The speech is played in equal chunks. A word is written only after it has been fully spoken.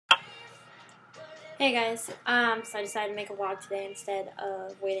Hey guys, so I decided to make a vlog today instead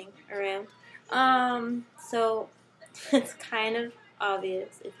of waiting around. So it's kind of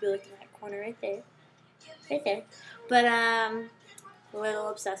obvious if you look in that corner right there. But a little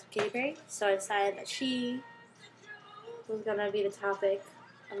obsessed with Katy Perry, so I decided that she was gonna be the topic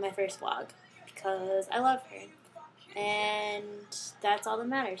of my first vlog because I love her, and that's all that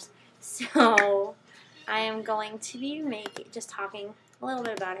matters. So I am going to be just talking a little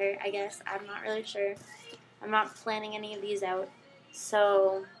bit about her. I guess I'm not really sure. I'm not planning any of these out,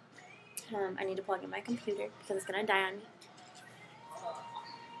 so I need to plug in my computer because it's gonna die on me.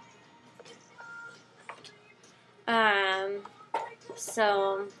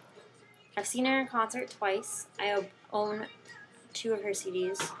 So I've seen her in concert twice. I own 2 of her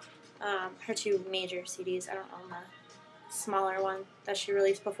CDs, her 2 major CDs. I don't own the smaller one that she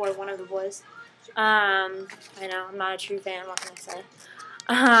released before One of the Boys. I know, I'm not a true fan, what can I say?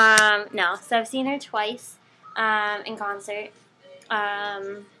 No, so I've seen her twice in concert.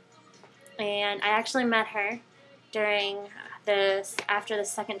 And I actually met her after the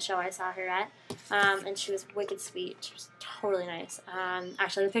second show I saw her at, and she was wicked sweet. She was totally nice.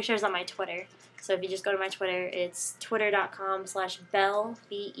 Actually, the picture is on my Twitter, so if you just go to my Twitter, it's twitter.com/Belle,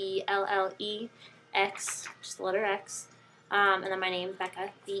 BELLEX, just the letter X, and then my name, Becca,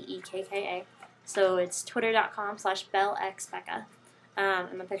 BEKKA. So it's twitter.com/BelleXBecca,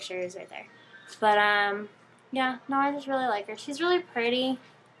 and the picture is right there. But yeah, no, I just really like her. She's really pretty.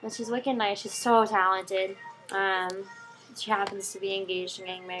 And she's wicked nice. She's so talented. She happens to be engaged and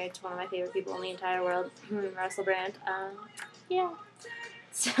getting married to one of my favorite people in the entire world, Russell Brand. Yeah.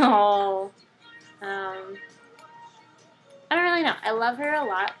 So, I don't really know. I love her a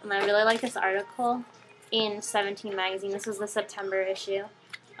lot, and I really like this article in 17 magazine. This was the September issue.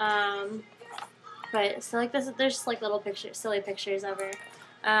 But so like this, there's just like little pictures, silly pictures of her.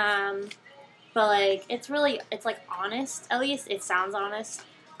 But like it's like honest. At least it sounds honest.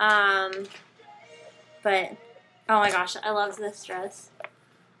 But, oh my gosh, I love this dress.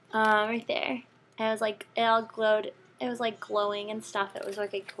 Right there. And it was like, it all glowed, it was like glowing and stuff. It was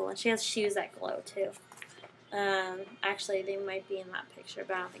wicked cool. And she has shoes that glow too. Actually, they might be in that picture,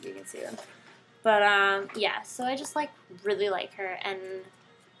 but I don't think you can see them. But, yeah, so I just like, really like her. And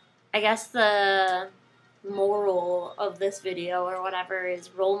I guess the moral of this video or whatever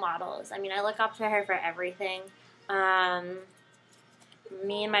is role models. I mean, I look up to her for everything.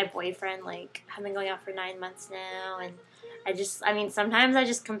 Me and my boyfriend, like, have been going out for 9 months now, and I mean, sometimes I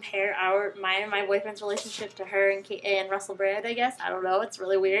just compare my boyfriend's relationship to her and Russell Brand, I guess. I don't know, it's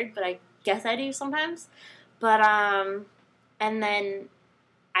really weird, but I guess I do sometimes. But, and then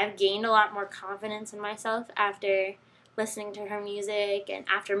I've gained a lot more confidence in myself after listening to her music, and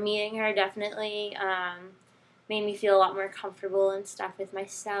after meeting her, definitely, made me feel a lot more comfortable and stuff with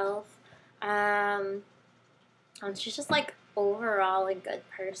myself. And she's just, like, overall a good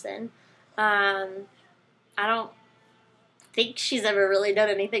person. I don't think she's ever really done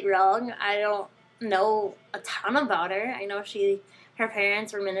anything wrong. I don't know a ton about her. I know her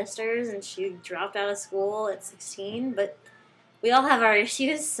parents were ministers and she dropped out of school at 16, but we all have our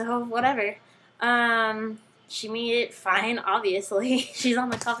issues, so whatever. She made it fine, obviously. She's on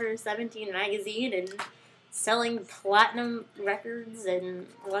the cover of 17 magazine and selling platinum records and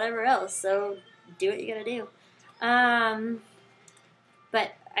whatever else, so do what you gotta do.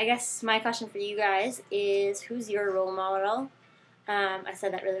 But I guess my question for you guys is, who's your role model? I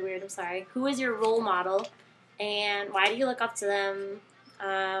said that really weird, I'm sorry. Who is your role model, and why do you look up to them?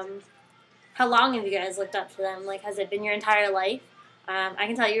 How long have you guys looked up to them? Like, has it been your entire life? I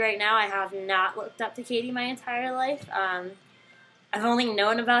can tell you right now, I have not looked up to Katy my entire life. I've only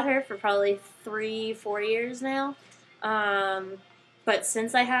known about her for probably 3-4 years now. But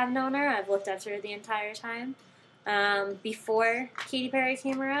since I have known her, I've looked up to her the entire time. Before Katy Perry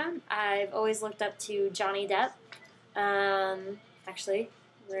came around, I've always looked up to Johnny Depp. Actually,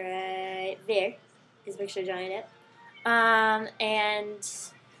 right there is a picture of Johnny Depp. And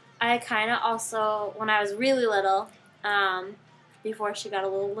I kind of also, when I was really little, before she got a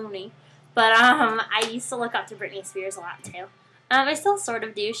little loony, but I used to look up to Britney Spears a lot too. I still sort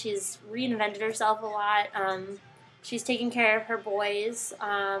of do. She's reinvented herself a lot. She's taking care of her boys,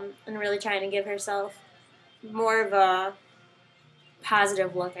 and really trying to give herself more of a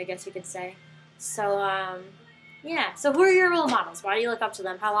positive look, I guess you could say. So, yeah. So who are your role models? Why do you look up to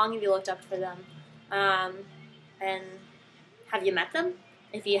them? How long have you looked up to them? And have you met them?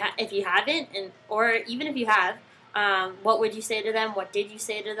 If you haven't, or even if you have, what would you say to them? What did you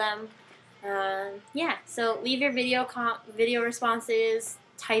say to them? Yeah. So leave your video responses.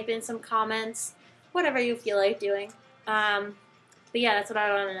 Type in some comments. Whatever you feel like doing. But yeah, that's what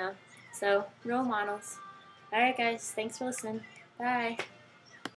I want to know. So, role models. Alright, guys. Thanks for listening. Bye.